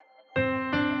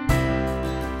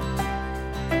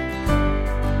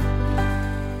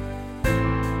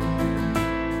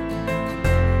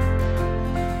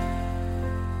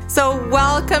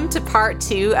Welcome to part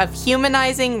 2 of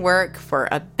Humanizing Work for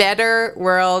a Better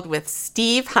World with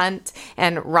Steve Hunt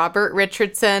and Robert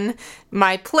Richardson.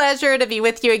 My pleasure to be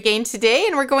with you again today,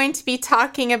 and we're going to be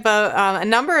talking about a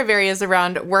number of areas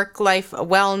around work-life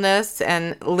wellness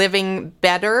and living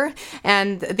better.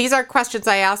 And these are questions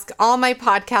I ask all my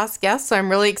podcast guests, so I'm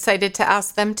really excited to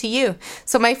ask them to you.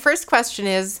 So my first question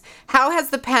is, how has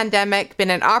the pandemic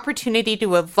been an opportunity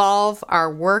to evolve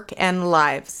our work and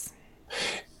lives?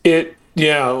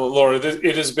 Yeah, Laura,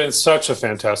 it has been such a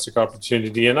fantastic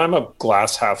opportunity, and I'm a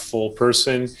glass half full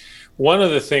person. One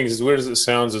of the things, as weird as it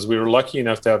sounds, is we were lucky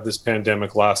enough to have this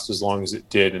pandemic last as long as it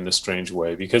did in a strange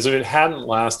way, because if it hadn't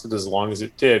lasted as long as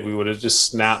it did, we would have just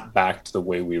snapped back to the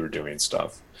way we were doing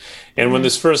stuff. And when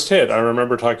this first hit, I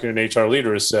remember talking to an HR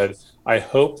leader who said, I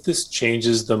hope this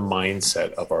changes the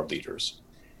mindset of our leaders.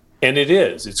 And it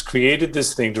is. It's created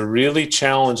this thing to really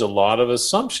challenge a lot of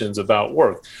assumptions about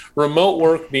work. Remote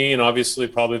work being obviously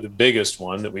probably the biggest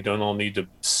one, that we don't all need to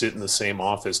sit in the same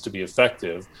office to be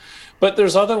effective. But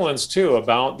there's other ones too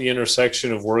about the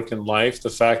intersection of work and life, the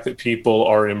fact that people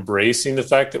are embracing the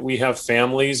fact that we have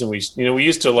families, and we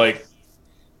used to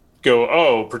go,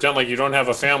 oh, pretend like you don't have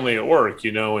a family at work,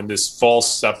 and this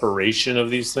false separation of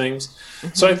these things.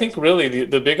 Mm-hmm. So I think really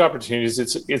the big opportunity is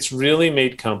it's really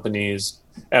made companies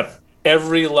at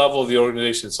every level of the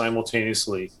organization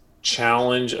simultaneously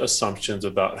challenge assumptions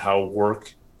about how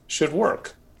work should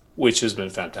work, which has been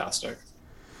fantastic.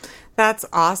 That's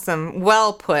awesome.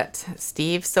 Well put,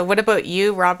 Steve. So what about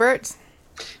you, Robert?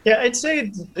 Yeah, I'd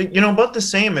say, about the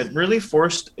same. It really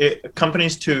forced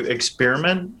companies to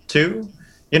experiment too,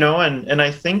 and I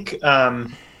think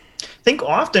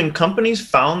often companies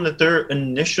found that their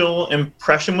initial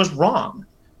impression was wrong.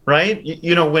 Right?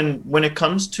 When it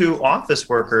comes to office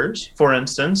workers, for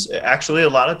instance, actually a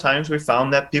lot of times we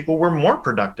found that people were more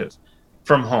productive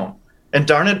from home. And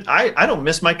darn it, I don't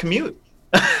miss my commute.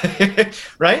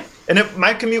 Right? And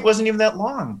my commute wasn't even that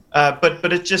long.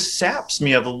 But it just saps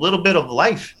me of a little bit of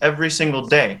life every single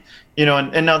day.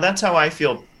 And now that's how I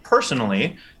feel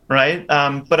personally, right?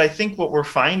 But I think what we're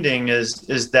finding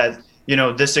is that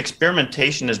this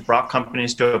experimentation has brought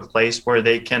companies to a place where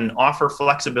they can offer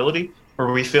flexibility,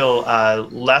 where we feel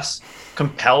less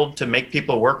compelled to make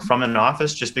people work from an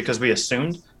office just because we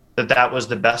assumed that was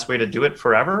the best way to do it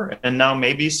forever. And now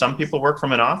maybe some people work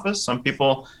from an office, some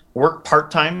people work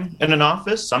part-time in an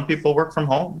office, some people work from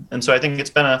home. And so I think it's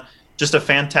been just a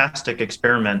fantastic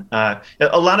experiment. A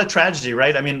lot of tragedy,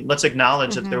 right? I mean, let's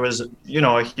acknowledge that there was,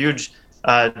 a huge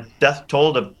death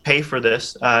toll to pay for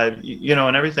this,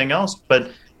 and everything else.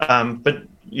 But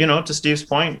to Steve's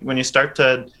point, when you start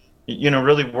to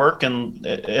really work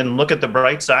and look at the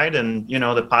bright side and,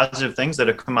 the positive things that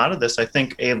have come out of this, I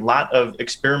think a lot of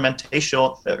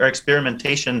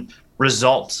experimentation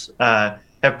results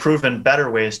have proven better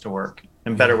ways to work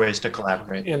and better ways to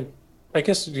collaborate. And I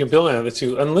guess you can build on that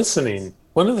too. And listening.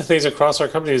 One of the things across our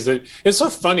company is that it's so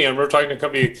funny. I remember talking to a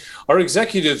company, our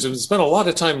executives have spent a lot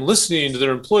of time listening to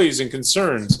their employees and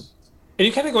concerns. And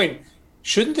you're kind of going,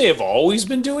 shouldn't they have always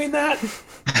been doing that?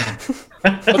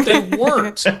 But they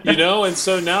weren't, and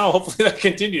so now hopefully that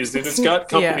continues. And it's got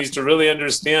companies to really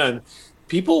understand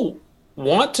people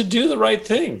want to do the right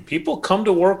thing. People come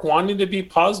to work wanting to be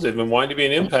positive and wanting to be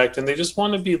an impact, and they just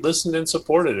want to be listened and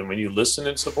supported. And when you listen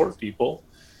and support people,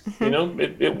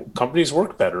 companies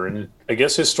work better. And I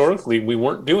guess historically we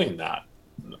weren't doing that,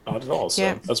 not at all.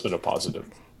 So that's been a positive.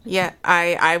 Yeah,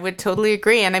 I would totally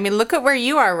agree. And I mean, look at where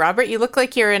you are, Robert. You look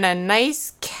like you're in a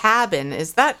nice cabin.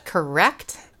 Is that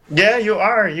correct? Yeah, you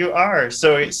are.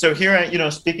 So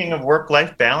here, speaking of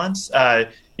work-life balance,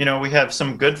 we have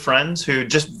some good friends who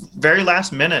just very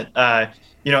last minute,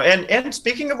 and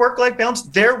speaking of work-life balance,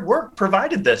 their work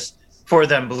provided this for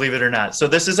them, believe it or not. So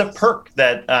this is a perk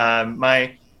that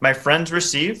my friends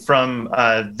receive from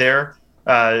their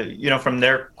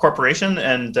corporation.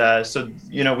 And so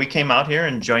we came out here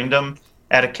and joined them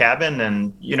at a cabin,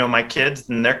 and, my kids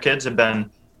and their kids have been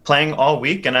playing all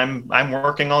week, and I'm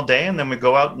working all day, and then we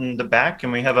go out in the back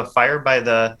and we have a fire by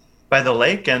the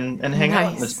lake and hang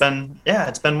out. And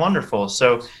it's been wonderful.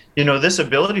 So, this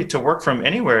ability to work from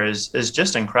anywhere is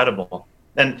just incredible.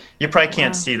 And you probably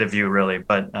can't see the view really,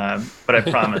 but I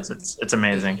promise it's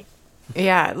amazing.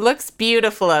 Yeah, it looks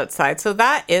beautiful outside. So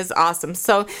that is awesome.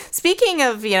 So speaking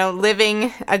of,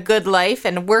 living a good life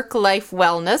and work-life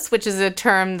wellness, which is a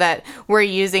term that we're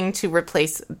using to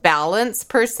replace balance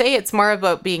per se, it's more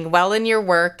about being well in your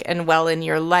work and well in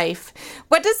your life.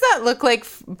 What does that look like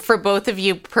for both of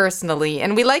you personally?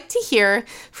 And we like to hear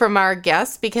from our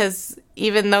guests because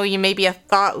even though you may be a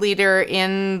thought leader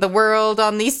in the world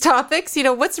on these topics,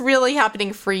 what's really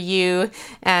happening for you?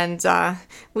 And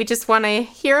we just want to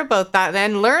hear about that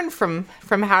and learn from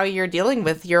how you're dealing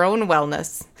with your own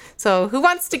wellness. So who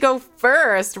wants to go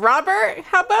first? Robert,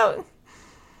 how about?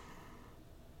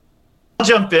 I'll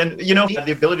jump in.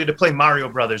 The ability to play Mario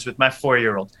Brothers with my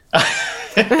 4-year-old.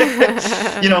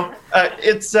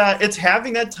 It's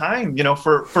having that time,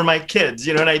 for my kids,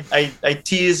 and I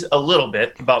tease a little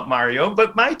bit about Mario,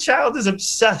 but my child is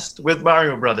obsessed with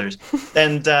Mario Brothers.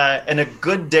 And a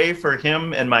good day for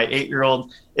him and my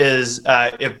 8-year-old is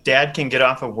if dad can get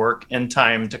off of work in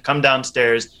time to come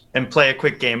downstairs and play a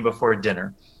quick game before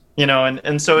dinner,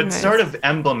 and so it's sort of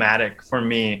emblematic for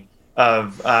me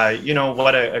of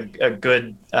what a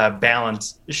good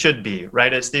balance should be,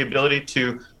 right? It's the ability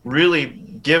to really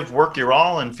give work your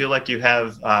all and feel like you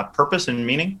have purpose and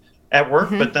meaning at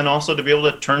work, but then also to be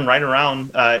able to turn right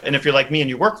around, and if you're like me and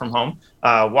you work from home,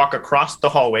 walk across the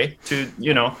hallway to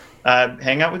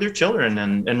hang out with your children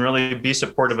and really be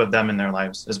supportive of them in their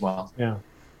lives as well. Yeah,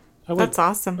 that's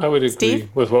awesome. I would agree Steve?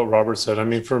 with what Robert said. I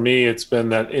mean, for me, it's been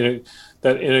that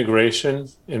integration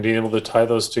and being able to tie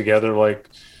those together. Like,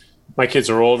 my kids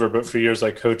are older, but for years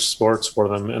I coached sports for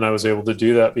them, and I was able to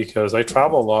do that because I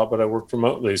travel a lot, but I work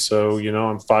remotely. So,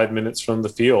 I'm 5 minutes from the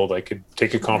field. I could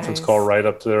take a conference call right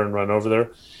up there and run over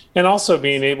there. And also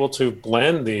being able to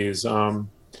blend these.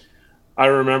 I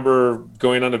remember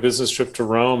going on a business trip to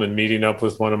Rome and meeting up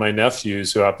with one of my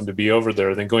nephews who happened to be over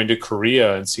there, then going to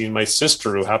Korea and seeing my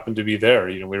sister who happened to be there.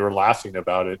 We were laughing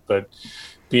about it, but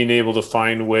being able to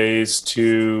find ways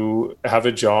to have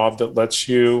a job that lets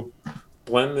you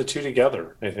blend the two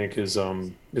together, I think is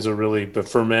a really, but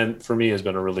for me has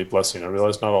been a really blessing. I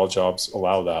realize not all jobs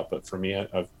allow that, but for me,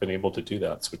 I've been able to do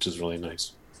that, which is really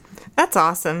nice. That's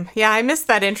awesome. Yeah, I miss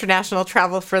that international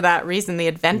travel for that reason, the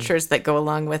adventures that go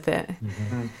along with it.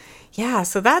 Mm-hmm. Yeah,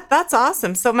 so that's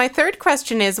awesome. So my third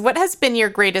question is, what has been your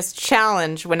greatest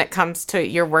challenge when it comes to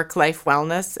your work-life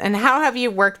wellness, and how have you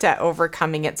worked at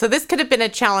overcoming it? So this could have been a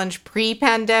challenge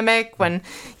pre-pandemic when,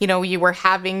 you were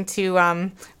having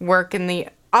to work in the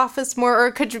office more, or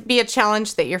it could be a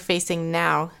challenge that you're facing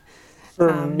now.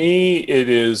 For me, it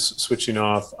is switching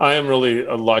off. I am really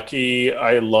lucky.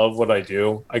 I love what I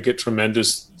do. I get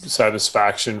tremendous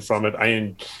satisfaction from it.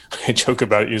 I joke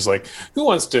about it. He's like, who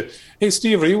wants to, hey,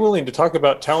 Steve, are you willing to talk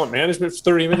about talent management for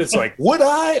 30 minutes? Like, would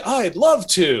I? I'd love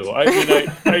to. I mean,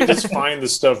 I just find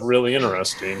this stuff really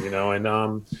interesting,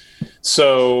 and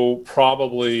so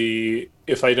probably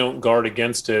if I don't guard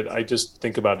against it, I just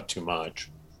think about it too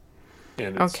much.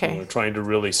 And it's, trying to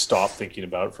really stop thinking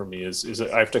about it for me is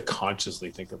I have to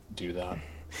consciously do that.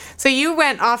 So you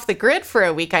went off the grid for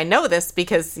a week. I know this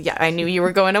because I knew you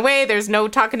were going away. There's no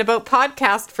talking about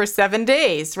podcast for 7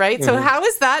 days, right? Mm-hmm. So how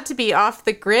is that to be off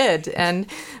the grid? And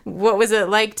what was it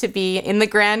like to be in the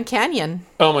Grand Canyon?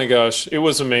 Oh my gosh, it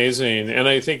was amazing. And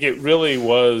I think it really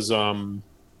was,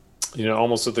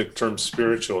 almost at the term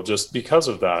spiritual, just because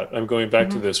of that. I'm going back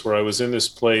to this, where I was in this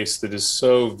place that is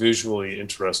so visually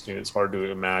interesting. It's hard to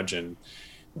imagine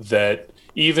that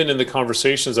even in the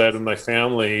conversations I had with my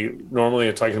family, normally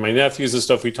I'm talking to my nephews and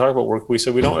stuff, we talk about work. We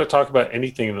said, we don't want to talk about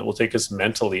anything that will take us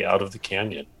mentally out of the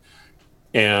canyon.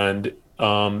 And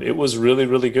it was really,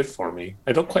 really good for me.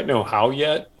 I don't quite know how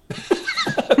yet,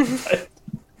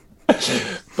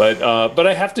 but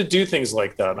I have to do things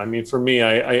like that. I mean, for me,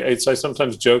 I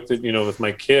sometimes joke that, with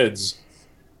my kids,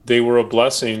 they were a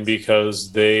blessing because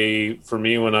for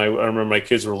me, when I remember my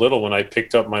kids were little, when I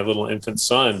picked up my little infant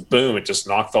son, boom, it just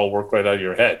knocked all work right out of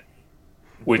your head,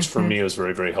 which for me was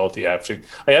very, very healthy. I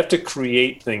have to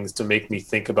create things to make me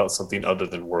think about something other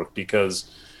than work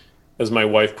because, as my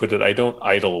wife put it, I don't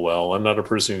idle well. I'm not a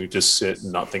person who just sit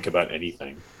and not think about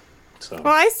anything. So.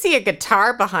 Well, I see a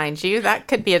guitar behind you. That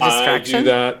could be a distraction. I do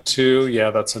that too.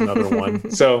 Yeah, that's another one.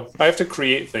 So I have to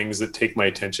create things that take my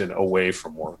attention away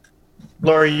from work.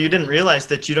 Lori, you didn't realize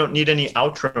that you don't need any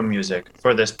outro music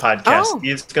for this podcast. Oh.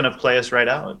 He's going to play us right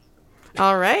out.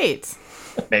 All right.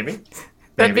 Maybe.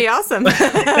 That'd be awesome.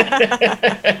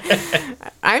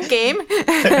 I'm game.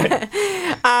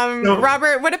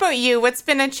 Robert, what about you? What's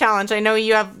been a challenge? I know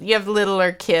you have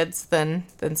littler kids than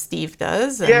Steve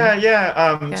does.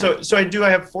 Yeah. So I do. I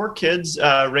have 4 kids,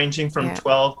 ranging from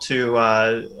 12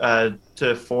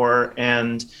 to 4,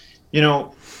 and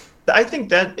I think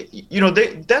that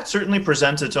that certainly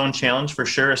presents its own challenge for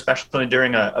sure, especially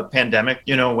during a pandemic.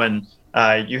 When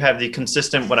you have the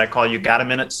consistent, what I call you gotta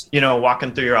minutes,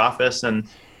 walking through your office and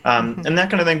that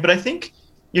kind of thing. But I think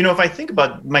if I think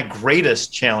about my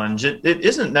greatest challenge, it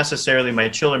isn't necessarily my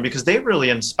children, because they really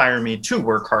inspire me to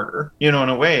work harder, in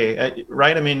a way,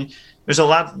 right? I mean, there's a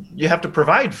lot you have to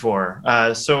provide for.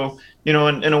 So, in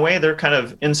a way, they're kind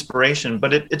of inspiration.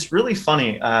 But it's really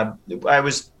funny. I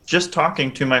was just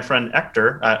talking to my friend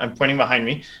Hector. I'm pointing behind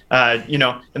me,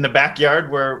 in the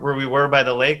backyard where we were by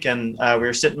the lake, and we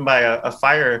were sitting by a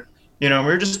fire, and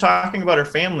we were just talking about our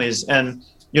families. And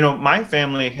my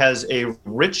family has a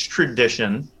rich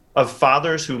tradition of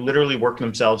fathers who literally work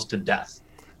themselves to death.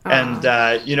 And,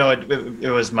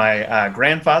 it was my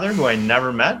grandfather, who I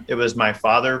never met. It was my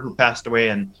father, who passed away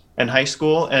in high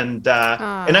school. And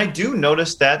I do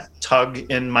notice that tug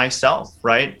in myself,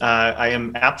 right? I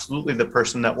am absolutely the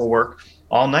person that will work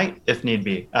all night if need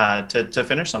be to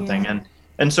finish something. Yeah.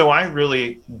 And so I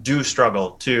really do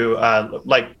struggle to,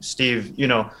 like Steve,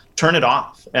 turn it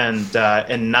off and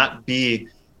not be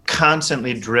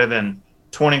constantly driven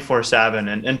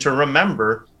 24/7, and to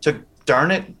remember to,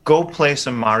 darn it, go play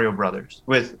some Mario Brothers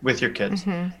with your kids,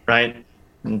 right?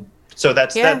 And so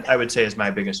that I would say is my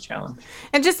biggest challenge.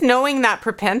 And just knowing that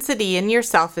propensity in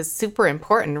yourself is super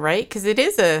important, right? Because it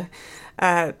is a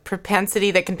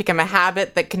propensity that can become a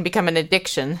habit, that can become an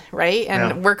addiction, right?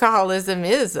 And workaholism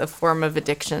is a form of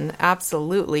addiction,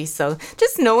 absolutely. So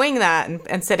just knowing that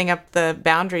and setting up the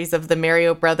boundaries of the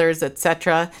Mario Brothers,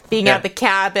 etc., being at the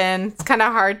cabin, it's kind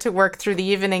of hard to work through the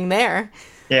evening there.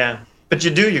 Yeah. But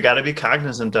you got to be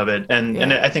cognizant of it.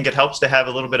 And I think it helps to have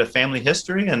a little bit of family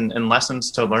history and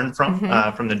lessons to learn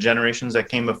from the generations that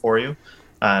came before you.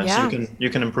 So you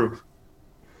can improve.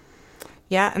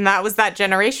 Yeah, and that was that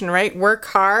generation, right? Work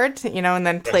hard, and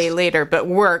then play later, but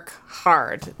work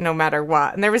hard no matter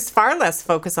what. And there was far less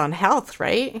focus on health,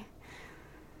 right?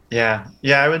 Yeah,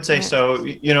 I would say so.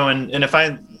 And if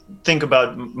I think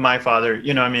about my father,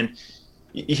 I mean,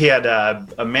 he had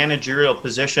a managerial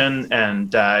position,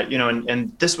 and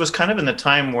and this was kind of in the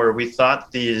time where we thought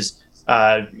these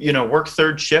work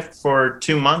third shift for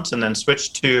 2 months and then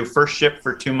switch to first shift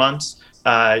for 2 months,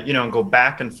 and go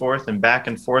back and forth and back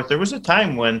and forth. There was a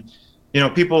time when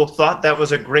people thought that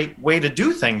was a great way to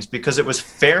do things because it was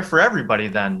fair for everybody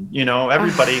then.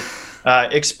 Everybody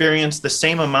experienced the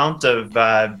same amount of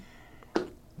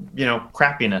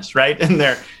crappiness, right, in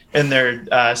their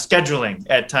scheduling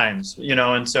at times,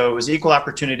 and so it was equal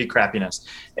opportunity crappiness.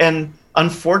 And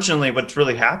unfortunately, what's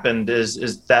really happened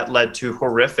is that led to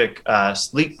horrific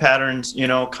sleep patterns,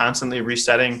 constantly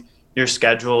resetting your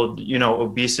schedule,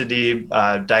 obesity,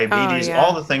 diabetes,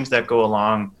 all the things that go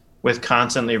along with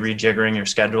constantly rejiggering your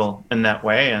schedule in that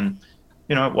way. And,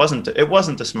 it wasn't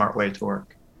the smart way to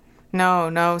work.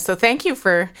 No. So thank you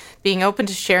for being open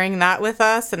to sharing that with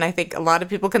us. And I think a lot of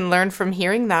people can learn from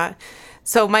hearing that.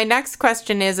 So my next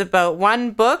question is about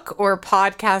one book or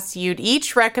podcast you'd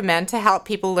each recommend to help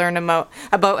people learn about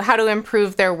how to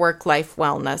improve their work-life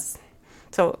wellness.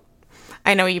 So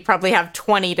I know you probably have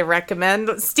 20 to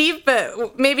recommend, Steve,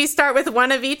 but maybe start with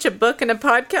one of each, a book and a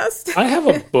podcast. I have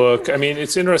a book. I mean,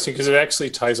 it's interesting because it actually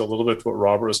ties a little bit to what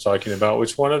Robert was talking about,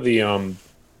 which one of the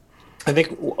I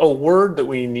think a word that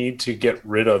we need to get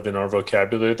rid of in our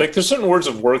vocabulary, like there's certain words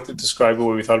of work that describe the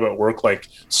way we thought about work, like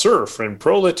serf and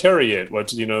proletariat,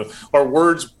 what, are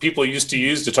words people used to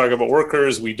use to talk about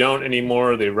workers. We don't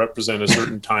anymore. They represent a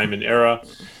certain time and era.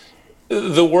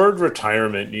 The word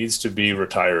retirement needs to be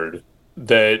retired.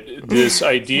 That this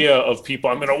idea of people,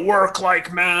 I'm going to work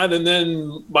like mad, and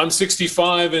then I'm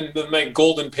 65 and then my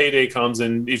golden payday comes,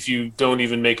 and if you don't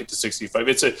even make it to 65,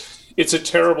 it's a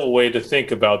terrible way to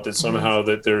think about that somehow,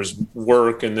 that there's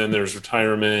work and then there's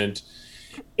retirement.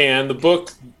 And the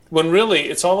book, when really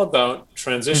it's all about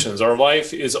transitions. Our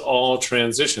life is all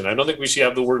transition. I don't think we should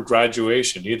have the word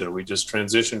graduation either. We just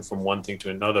transition from one thing to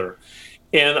another.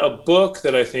 And a book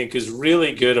that I think is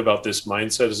really good about this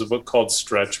mindset is a book called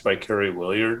Stretch by Carrie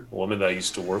Williard, a woman that I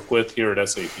used to work with here at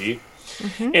SAP.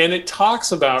 And it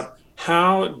talks about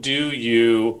how do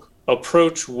you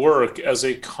approach work as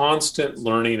a constant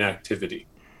learning activity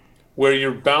where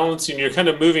you're balancing, you're kind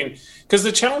of moving, because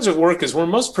the challenge of work is we're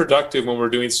most productive when we're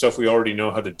doing stuff we already know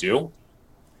how to do.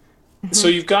 So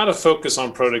you've got to focus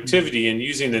on productivity and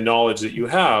using the knowledge that you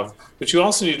have, but you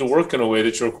also need to work in a way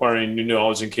that you're acquiring new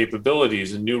knowledge and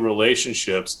capabilities and new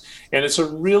relationships. And it's a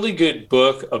really good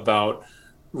book about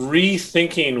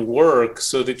rethinking work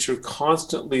so that you're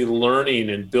constantly learning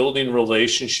and building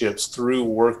relationships through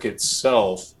work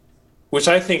itself, which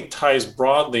I think ties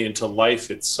broadly into life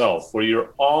itself, where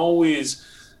you're always,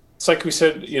 it's like we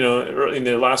said, in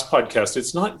the last podcast,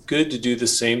 it's not good to do the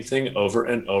same thing over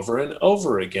and over and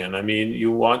over again. I mean,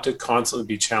 you want to constantly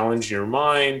be challenging your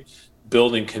mind,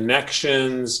 building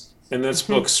connections, And this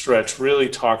book, Stretch, really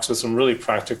talks with some really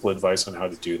practical advice on how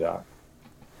to do that.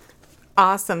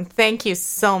 Awesome. Thank you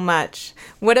so much.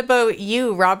 What about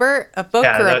you, Robert? A book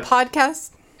or a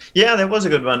podcast? Yeah, that was a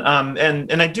good one.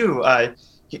 And I do,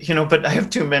 but I have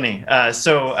too many.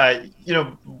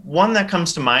 One that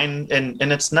comes to mind,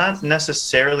 and it's not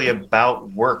necessarily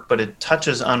about work, but it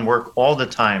touches on work all the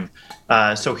time.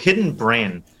 So Hidden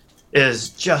Brain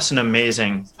is just an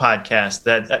amazing podcast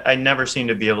that I never seem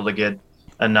to be able to get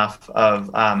enough of.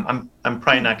 I'm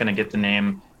probably not going to get the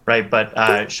name right,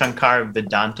 but Shankar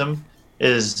Vedantam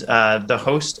is the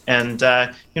host. And,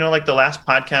 like the last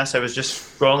podcast, I was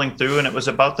just scrolling through, and it was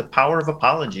about the power of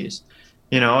apologies,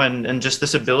 and just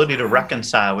this ability to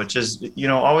reconcile, which is,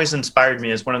 always inspired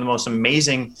me as one of the most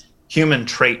amazing human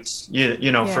traits.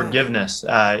 Forgiveness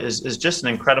is just an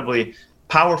incredibly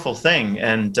powerful thing.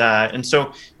 And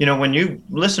so, when you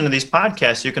listen to these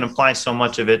podcasts, you can apply so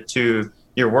much of it to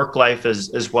your work life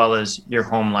as well as your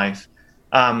home life.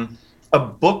 A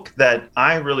book that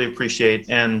I really appreciate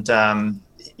and,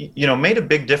 made a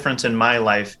big difference in my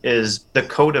life is The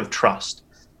Code of Trust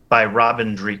by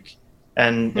Robin Dreeke.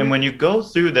 And when you go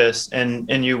through this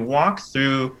and you walk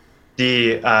through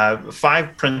the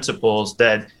 5 principles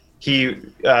that he,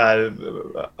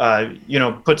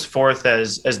 puts forth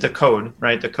as the code,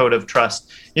 right? The code of trust.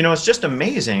 It's just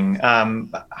amazing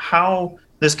how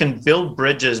this can build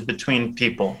bridges between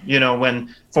people.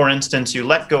 When, for instance, you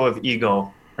let go of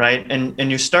ego, right?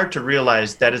 And you start to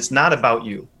realize that it's not about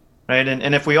you, right?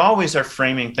 And if we always are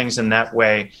framing things in that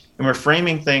way, and we're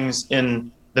framing things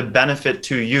in the benefit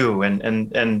to you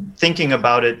and thinking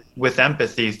about it with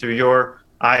empathy through your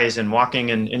eyes and walking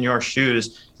in your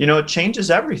shoes, it changes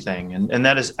everything. And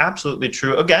that is absolutely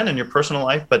true, again, in your personal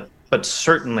life, but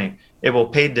certainly it will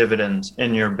pay dividends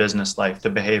in your business life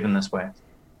to behave in this way.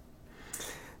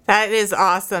 That is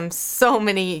awesome. So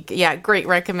many, great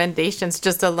recommendations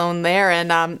just alone there.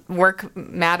 And Work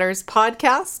Matters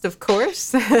podcast, of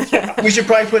course. We should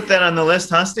probably put that on the list,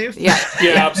 huh, Steve? Yeah.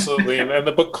 Yeah, absolutely. And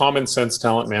the book Common Sense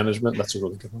Talent Management, that's a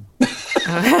really good one.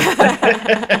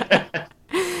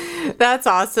 That's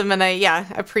awesome. And I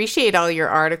appreciate all your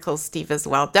articles, Steve, as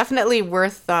well. Definitely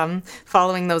worth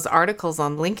following those articles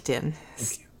on LinkedIn.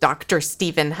 Dr.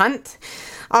 Stephen Hunt.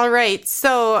 All right.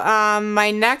 So my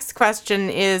next question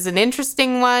is an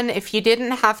interesting one. If you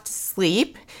didn't have to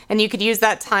sleep and you could use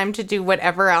that time to do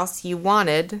whatever else you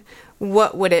wanted,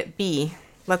 what would it be?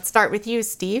 Let's start with you,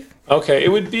 Steve. Okay. It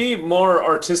would be more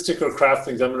artistic or craft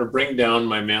things. I'm going to bring down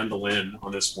my mandolin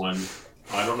on this one.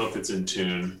 I don't know if it's in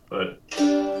tune, but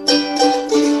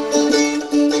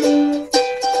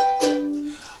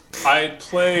I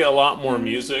play a lot more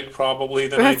music probably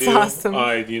than I do. That's awesome.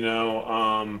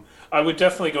 I would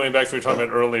definitely, going back to what we were talking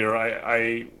about earlier,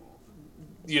 I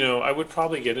would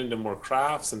probably get into more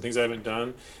crafts and things I haven't done.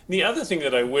 And the other thing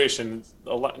that I wish, and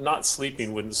not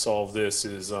sleeping wouldn't solve this,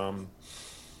 is I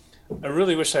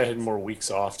really wish I had more weeks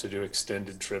off to do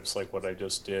extended trips like what I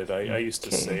just did. I used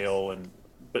to sail,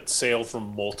 but sail for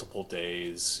multiple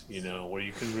days, where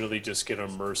you can really just get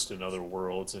immersed in other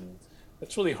worlds. And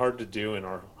that's really hard to do in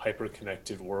our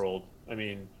hyper-connected world.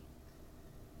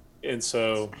 And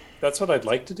so that's what I'd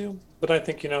like to do. But I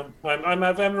think,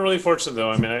 I'm really fortunate,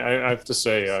 though. I have to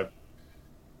say,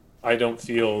 I don't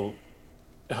feel...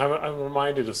 I'm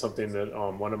reminded of something that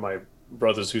one of my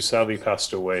brothers, who sadly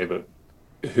passed away, but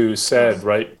who said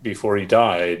right before he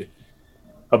died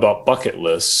about bucket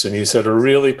lists. And he said a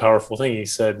really powerful thing. He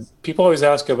said, people always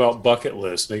ask about bucket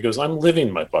lists. And he goes, I'm living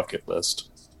my bucket list.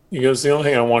 He goes, the only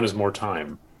thing I want is more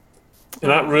time. And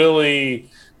that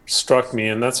really struck me.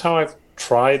 And that's how I've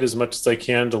tried as much as I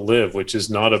can to live, which is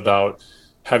not about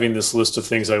having this list of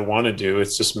things I want to do.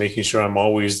 It's just making sure I'm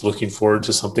always looking forward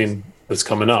to something that's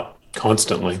coming up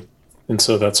constantly. And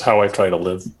so that's how I try to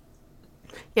live.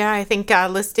 Yeah, I think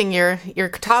listing your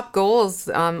top goals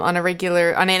on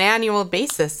an annual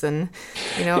basis, and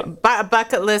a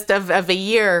bucket list of a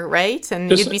year, right?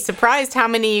 And you'd be surprised how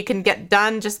many you can get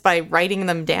done just by writing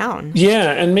them down.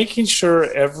 Yeah, and making sure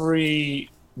every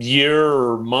year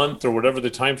or month or whatever the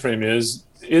time frame is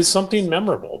something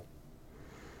memorable.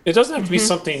 It doesn't have to be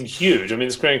something huge.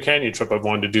 This Grand Canyon trip I've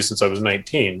wanted to do since I was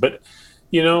 19, but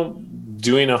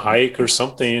doing a hike or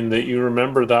something that you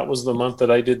remember, that was the month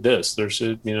that I did this. There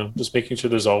should, just making sure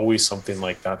there's always something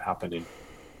like that happening.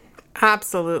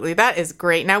 Absolutely. That is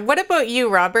great. Now, what about you,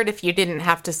 Robert? If you didn't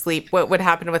have to sleep, what would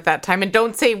happen with that time? And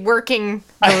don't say working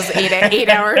those eight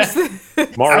hours.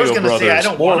 Mario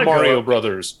Brothers. More Mario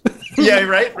Brothers. Yeah,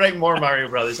 right. More Mario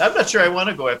Brothers. I'm not sure I want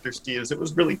to go after Steve's. It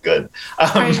was really good.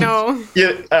 I know.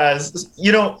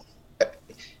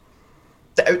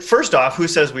 first off, who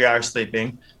says we are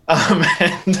sleeping?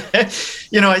 And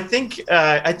I think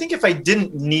if I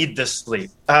didn't need the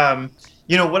sleep,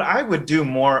 what I would do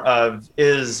more of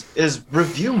is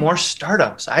review more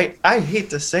startups. I hate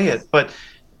to say it, but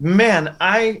man,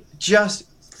 I just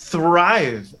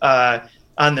thrive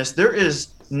on this. There is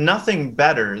nothing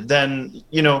better than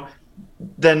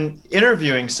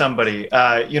interviewing somebody,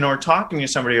 or talking to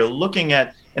somebody, or looking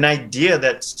at an idea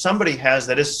that somebody has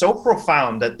that is so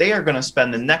profound that they are going to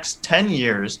spend the next 10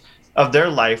 years of their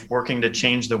life working to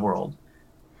change the world.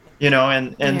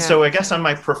 So I guess in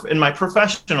my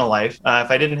professional life,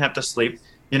 if I didn't have to sleep,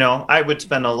 I would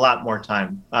spend a lot more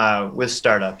time with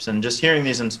startups and just hearing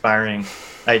these inspiring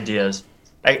ideas.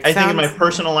 I think in my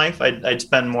personal life, I'd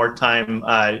spend more time.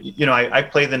 I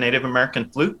play the Native American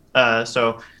flute,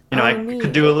 so I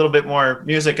could do a little bit more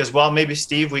music as well. Maybe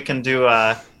Steve, we can do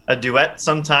a duet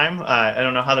sometime. I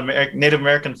don't know how the Native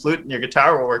American flute and your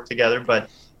guitar will work together, but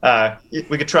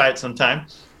we could try it sometime.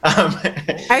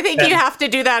 I think you have to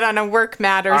do that on a Work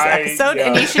Matters episode,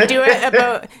 and you should do it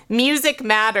about music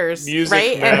matters,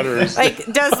 right? Matters. And,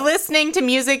 does listening to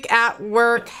music at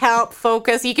work help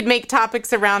focus? You could make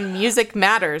topics around music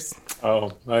matters.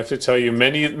 Oh, I have to tell you,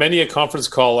 many a conference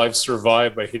call I've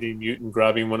survived by hitting mute and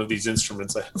grabbing one of these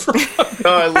instruments.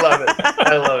 I love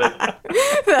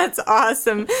it. That's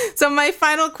awesome. So my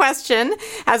final question,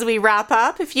 as we wrap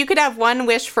up, if you could have one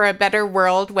wish for a better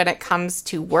world when it comes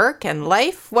to work and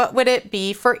life, what would it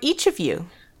be for each of you?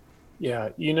 Yeah,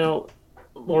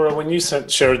 Laura, when you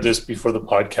shared this before the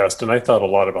podcast, and I thought a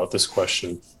lot about this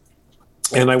question,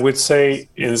 and I would say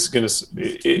it's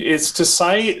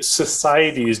to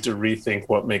societies to rethink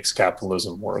what makes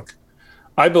capitalism work.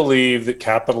 I believe that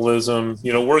capitalism,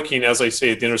 working, as I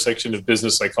say, at the intersection of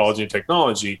business, psychology, and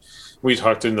technology, we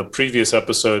talked in the previous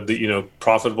episode that,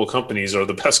 profitable companies are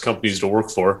the best companies to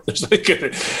work for.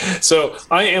 So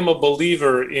I am a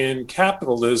believer in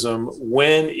capitalism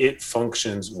when it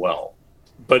functions well.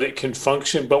 But it can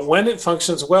function. But when it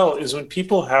functions well is when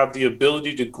people have the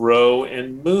ability to grow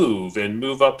and move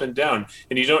up and down.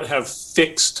 And you don't have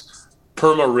fixed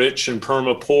perma-rich and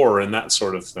perma-poor and that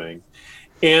sort of thing.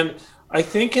 And I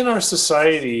think in our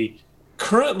society,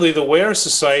 currently the way our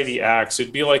society acts,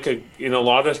 it'd be like in a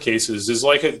lot of cases, is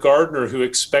like a gardener who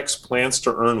expects plants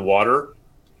to earn water.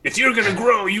 If you're going to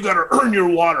grow, you got to earn your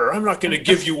water. I'm not going to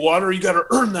give you water. You got to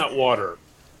earn that water.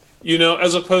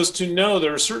 As opposed to, no,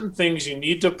 there are certain things you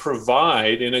need to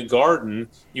provide in a garden.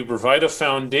 You provide a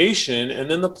foundation, and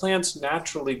then the plants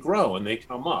naturally grow and they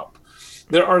come up.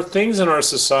 There are things in our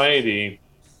society,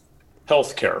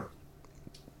 healthcare.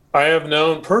 I have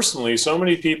known personally so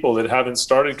many people that haven't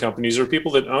started companies or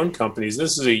people that own companies.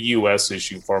 This is a U.S.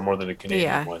 issue far more than a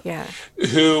Canadian one.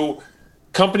 Who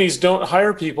companies don't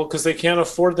hire people because they can't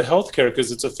afford the healthcare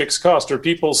because it's a fixed cost, or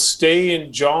people stay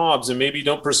in jobs and maybe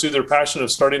don't pursue their passion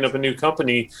of starting up a new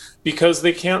company because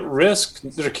they can't risk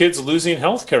their kids losing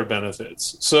healthcare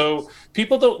benefits. So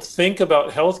people don't think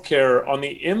about healthcare on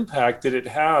the impact that it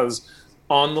has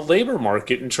on the labor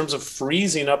market in terms of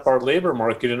freezing up our labor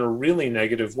market in a really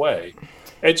negative way.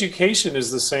 Education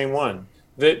is the same one,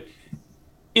 that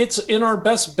it's in our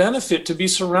best benefit to be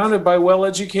surrounded by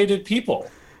well-educated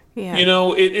people. Yeah.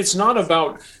 It's not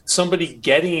about somebody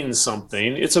getting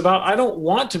something. It's about, I don't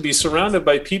want to be surrounded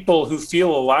by people who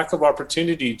feel a lack of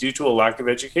opportunity due to a lack of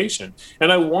education.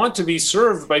 And I want to be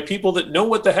served by people that know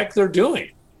what the heck they're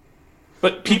doing.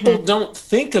 But people don't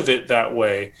think of it that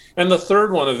way. And the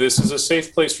third one of this is a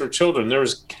safe place for children. There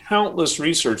is countless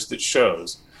research that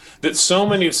shows that so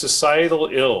many of societal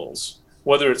ills,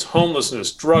 whether it's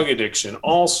homelessness, drug addiction,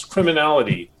 all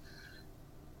criminality,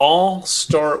 all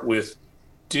start with,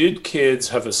 did kids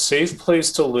have a safe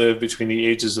place to live between the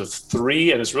ages of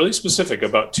 3, and it's really specific,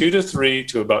 about 2 to 3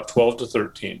 to about 12 to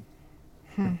 13?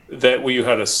 That where you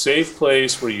had a safe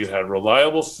place, where you had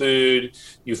reliable food,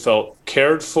 you felt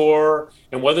cared for,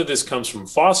 and whether this comes from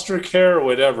foster care or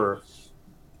whatever,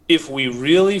 if we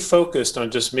really focused on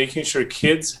just making sure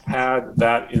kids had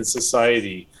that in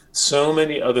society, so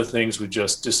many other things would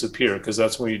just disappear, because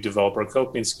that's when you develop our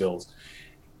coping skills.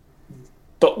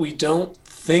 But we don't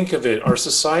think of it. Our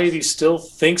society still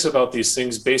thinks about these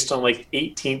things based on like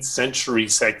 18th century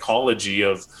psychology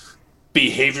of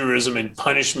behaviorism and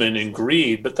punishment and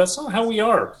greed, but that's not how we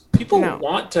are. People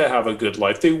want to have a good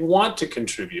life. They want to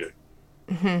contribute.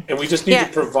 And we just need to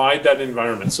provide that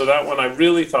environment. So that one, I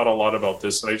really thought a lot about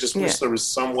this, and I just wish there was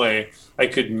some way I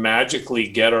could magically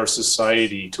get our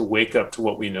society to wake up to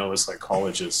what we know as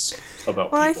psychologists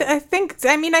about people. I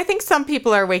think some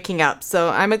people are waking up. So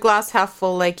I'm a glass half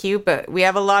full like you, but we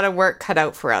have a lot of work cut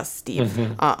out for us,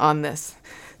 Steve, on this.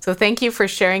 So thank you for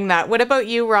sharing that. What about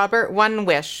you, Robert? One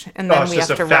wish, and then we have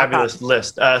to wrap up. It's just a fabulous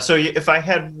list. So if I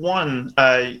had one,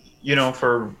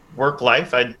 for work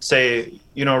life, I'd say,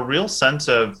 a real sense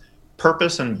of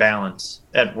purpose and balance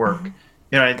at work.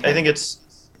 I think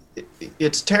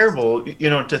it's terrible,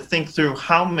 to think through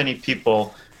how many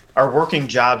people are working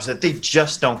jobs that they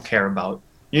just don't care about.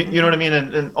 You know what I mean?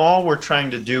 And all we're trying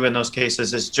to do in those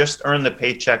cases is just earn the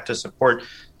paycheck to support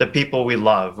the people we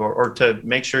love, or to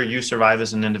make sure you survive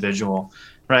as an individual,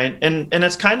 right? And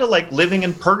it's kind of like living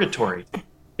in purgatory.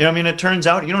 It turns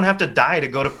out you don't have to die to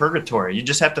go to purgatory. You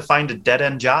just have to find a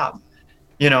dead-end job,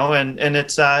 and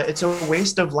it's a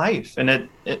waste of life. And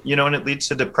it leads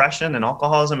to depression and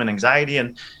alcoholism and anxiety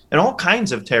and all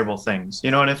kinds of terrible things,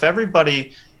 and if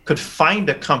everybody could find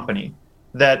a company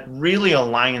that really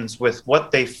aligns with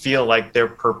what they feel like their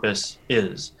purpose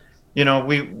is,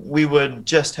 we would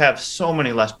just have so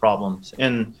many less problems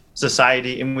in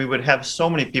society, and we would have so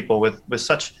many people with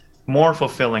such more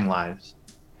fulfilling lives.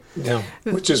 Yeah,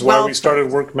 which is why we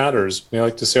started Work Matters. We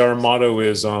like to say our motto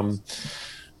is,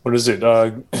 what is it?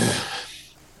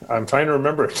 I'm trying to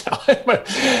remember it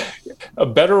now.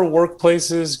 Better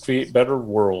workplaces create better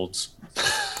worlds.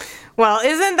 Well,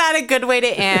 isn't that a good way to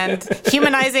end?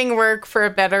 Humanizing work for a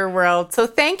better world. So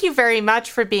thank you very much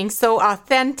for being so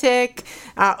authentic,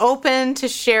 open to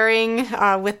sharing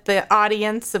with the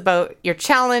audience about your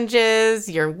challenges,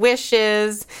 your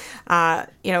wishes,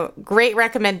 great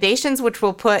recommendations, which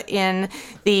we'll put in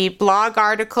the blog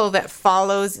article that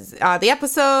follows the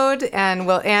episode. And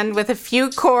we'll end with a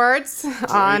few chords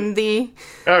on the...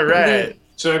 All right.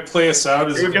 Should I play us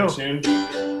out as a tune?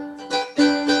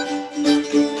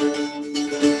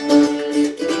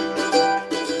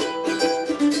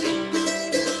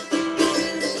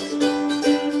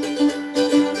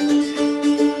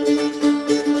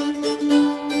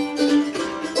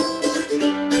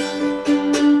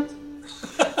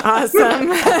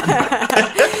 Awesome.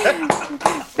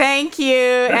 Thank you.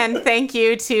 And thank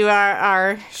you to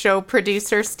our show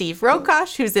producer, Steve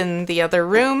Rokosh, who's in the other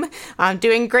room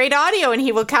doing great audio, and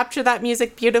he will capture that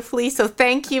music beautifully. So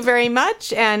thank you very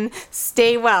much, and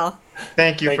stay well.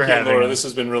 Thank you for having Laura. me. This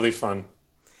has been really fun.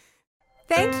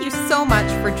 Thank you so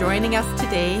much for joining us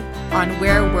today on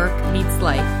Where Work Meets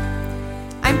Life.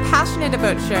 I'm passionate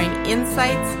about sharing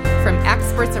insights from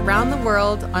experts around the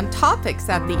world on topics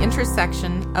at the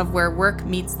intersection of where work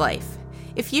meets life.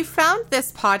 If you found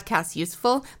this podcast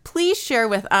useful, please share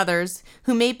with others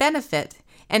who may benefit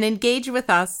and engage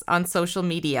with us on social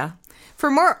media.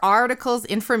 For more articles,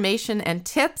 information, and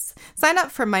tips, sign up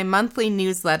for my monthly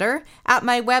newsletter at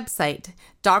my website,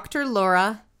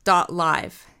 drlaura.live.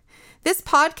 This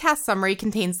podcast summary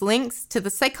contains links to the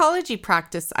psychology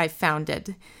practice I've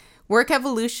founded, Work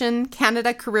Evolution,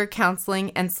 Canada Career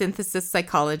Counseling, and Synthesis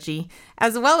Psychology,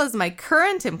 as well as my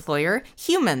current employer,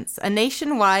 Humans, a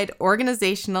nationwide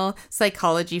organizational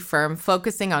psychology firm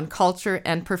focusing on culture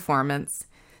and performance.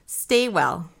 Stay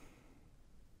well.